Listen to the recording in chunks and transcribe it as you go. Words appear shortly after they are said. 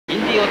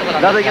ところ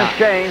なんですが、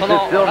そ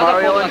のラザフ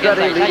ォードが現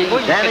在第5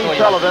位につけてお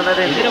ります。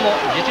いずれも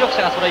実力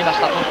者が揃いま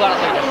したトップ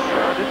争いです。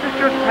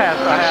昨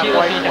週を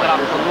過ぎてから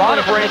本当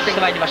に発熱し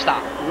てまいりました。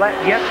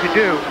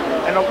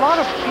And a lot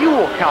of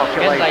fuel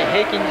現在 calculations.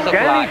 平均時速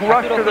は Danny's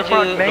rush to the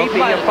front may 166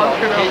 be マイ a ルと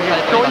function 掲 of 示され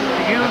his ておりま choice す。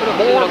 to use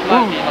 166 more マイルと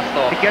boost 言います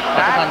と、 to get 松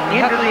田さ back ん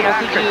into the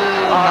action.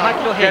 267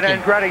キロ平 That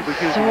均。 Andretti was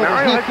using.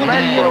 Mario has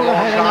led for a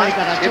long time.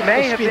 It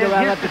may have been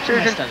his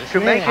decision to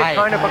make it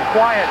kind of a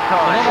quiet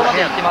この time まま for で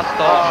い him. きます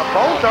と、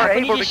 Both are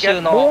able to 120周 get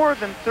の more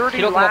than 30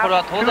記録もこれ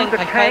は laps 当 to 然書 the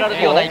き換えられ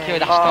るような勢い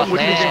で走ってます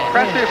with ね。 his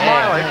impressive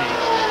mileage.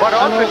 But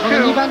of the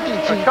two,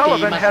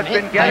 Sullivan has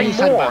been getting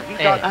more. He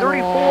got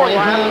 34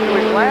 laps to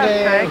his last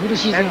tank, and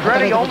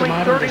Andretti only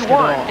 31.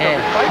 Despite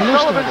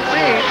Sullivan's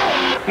speed,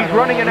 he's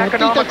running an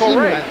economical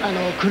race.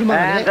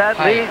 And that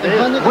lead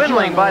is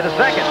dwindling by the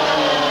second.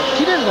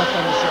 綺麗だった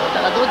んですよ。だ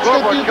からどっちかっ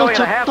ていうと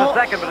ちょっと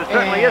力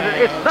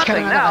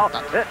がなかった。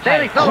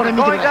これ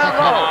見てください。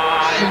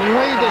すご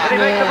いです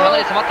ね。かな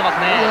り迫ってます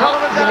ね。や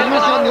り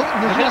ますよ。抜き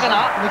ますね。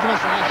抜きま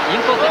すね。イ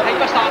ンコースに入り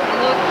ました。抜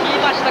き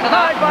ましたか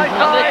な。アンド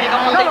レッティ頑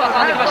張っています。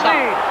抜きました。抜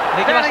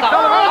きました。危な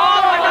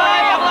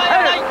い危ない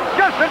危ない。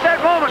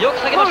よく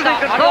下げました。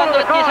マリオアンド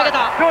レッティ下げ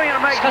た。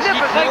しかし1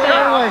回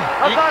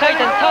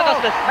転サーカ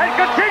スです。い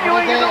や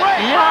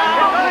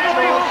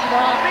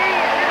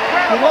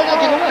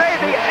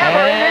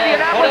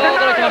これは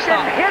驚きました。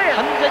完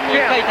全に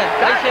1回転、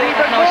体勢を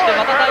立て直して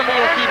また第2位を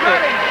キープ。松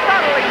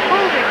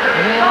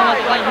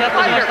田さんヒヤッと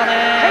しました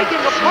ね。いや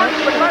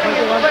これは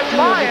もう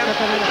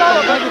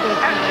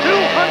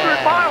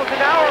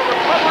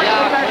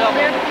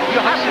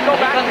拍手大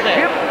歓声。い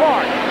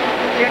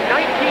やヒ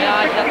ヤ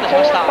ッとし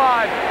ました。遅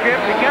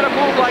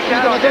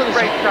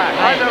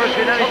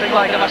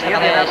れましたか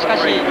ね。しか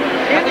し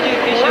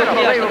119周をク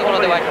リアしたところ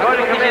では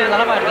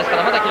167マイルですか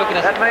らまだ記録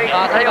です。サリバンが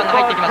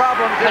入ってきます。サ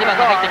リバン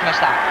が入ってきまし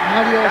た。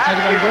マリオ、サリ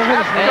バン両方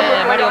です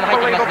ね。マリオも入っ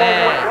てきます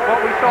ね。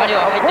マリオ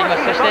入ってきま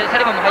す。そしてサ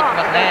リバンも入ってき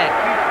ますね。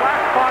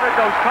さ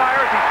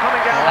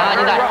あ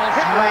2台。さあ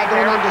ど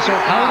うなんでしょう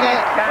か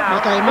ね。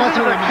またエマーソ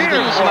ンがスピ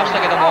ンしまし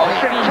たけども、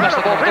スピンしまし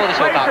たどうで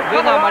しょうか。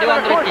上のマリオア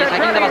ンドレッティ先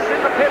に出ます。こ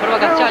れは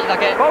ガスチャージだ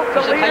け。そ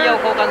してタイヤを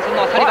交換する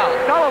のはサリバン。アン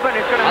ドレ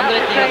ッ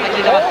ティが先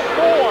に出ます。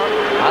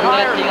アンド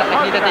レッティが先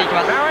に出ていき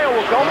ます。これ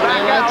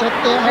はちょっ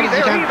とやはり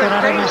時間取ら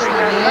れましたね。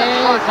サリ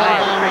バンは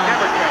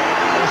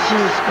惜し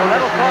いスピン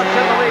です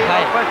ね。は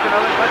い。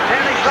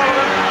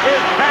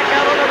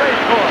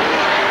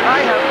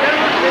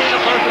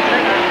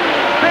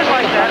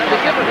大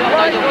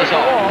丈夫でしょ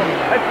う。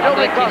アン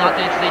ドレッティの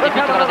後に続いてピ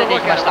ットから出てい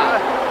きました。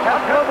し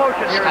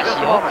かし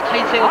よく体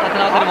勢を立て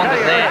直せるもんで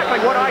すね。ス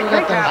ロ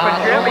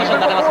ーモーション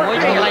が出ます。もう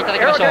一度ご覧いただ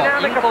きましょう。イ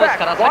ンコース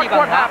からサリバ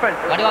ンが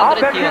マリオ・アン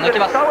ドレッティを抜き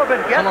ます。その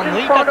抜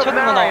いた直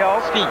後の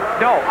スピン。ち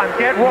ょっと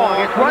ね、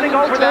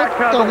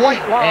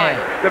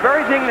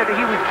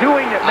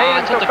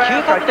ちょっと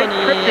急角度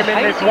に入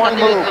りすぎたと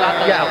いうことがあっ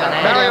たでしょうか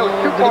ね。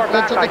グリップ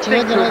がちょっと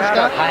違うんじゃないです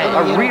か。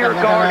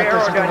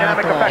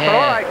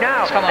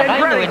しかもラ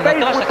インの上に乗って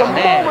ましたから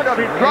ね。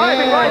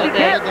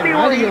で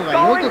マリオがよ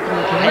くこ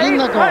の隣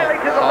のと。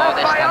そう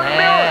でした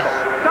ね。い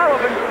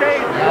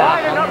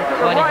や本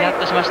当にヒヤッ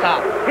としました。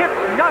よ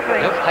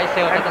く体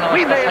勢を立て直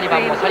したサリバ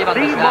ンもサリバン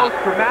ですが、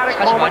し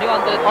かしマリオア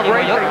ンドレッティも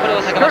よくこれ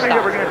を避けました。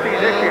今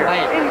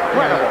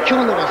日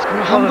のこの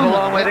半分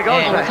まで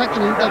ね、さっき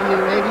のインタビュー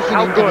ABC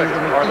のインタビューで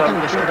も言っていた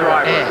んですけど、フ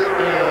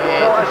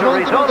ロ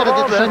ントローから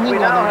出て3人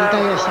がリタ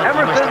イアしたって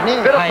言いました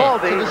ね。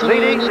その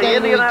2台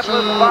のうち、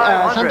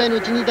3台の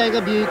うち2台が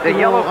ビューイック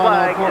のポ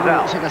ール、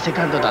それからセ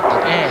カンドだったと。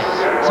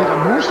それから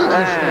もう一つ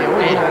ですね、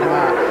大きなあれ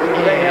は、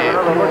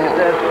この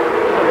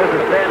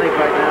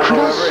クラ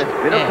ッシュ、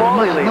な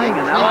いん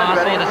ですね。そう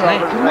ですね。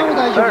車も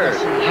大丈夫だ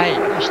し、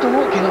人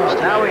も怪我をし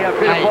ている。こ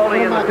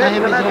れは大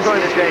変珍しい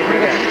です。これ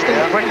が続きという。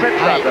フ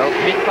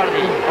ィッツパルデ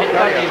ィもピット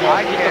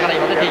から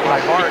今出ていきま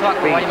す。ピットワー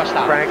ク終わりまし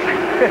た。フィッツ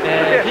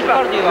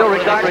パルディはこれ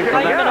で5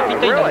回目のピッ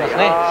トインになります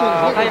ね。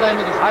5回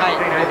目です。5回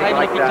目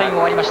のピットイン終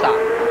わりました。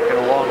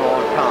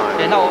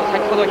なお先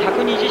ほど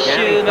120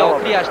周目を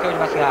クリアしており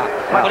ますが、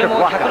これ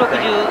も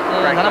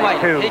167マイ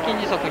ル、平均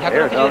時速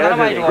167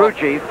マイルをマ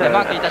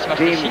ークいたしま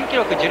して新記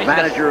録樹立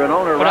です。これ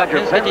は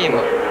ペンスケチー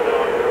ム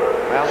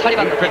サリ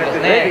バンのチームです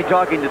ね。ロ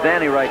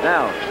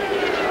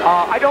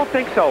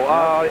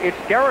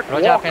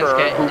ジャー・ペンス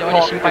ケ非常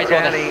に心配そ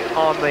うです。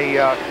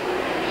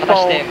果た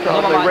してこ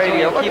のまま上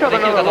位をキープで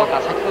きるかどうか。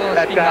先ほどの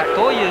スピンが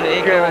どういう影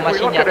響をマ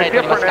シンに与えて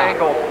おりますか。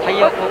タイ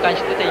ヤを交換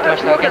して出ていきま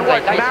したが現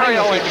在第3位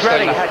をキープしてお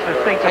ります。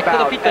先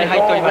ほどピットに入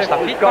っておりました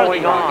フィッツパル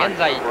ディは現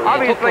在トッ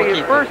プをキ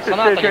ープ。そ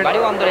の後にマ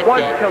リオ・アンドレッティ、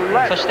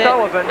そしてサ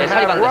リバンです。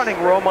こ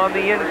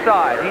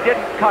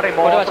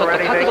れはちょっと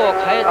角度を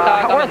変え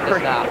た画面です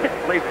が、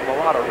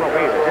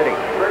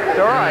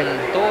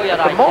どう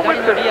やら左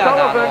のリア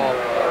が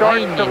ラ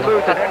インに乗っ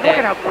かって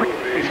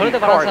それで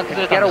バランスが崩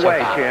れたんでしょう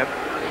か。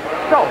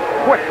もう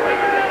本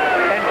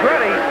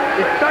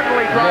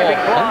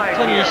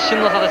当に一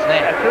瞬の差です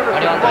ね。マ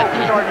リオ・アンドレッテ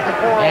ィ。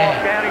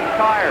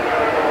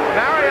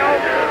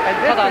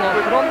ただ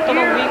フロント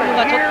のウイング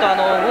がちょっとウ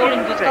ォール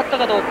にぶつかった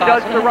かどうか、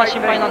その辺が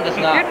心配なんです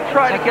が、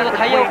先ほど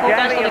タイヤを交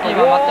換した時に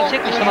は全くチ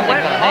ェックしてませ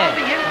んからね、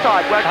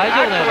大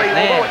丈夫のようです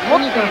ね。と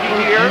にかくこ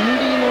のイン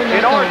ディの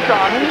中を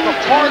本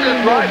当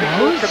にもう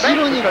真後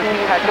ろにこう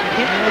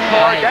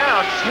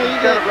それ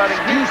で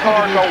スピンした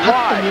時にパ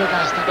ッと見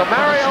渡したとこ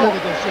ろが強い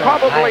ですよ。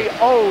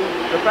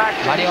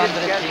マリオ・アンド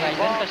レッチが依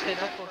然として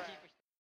トップを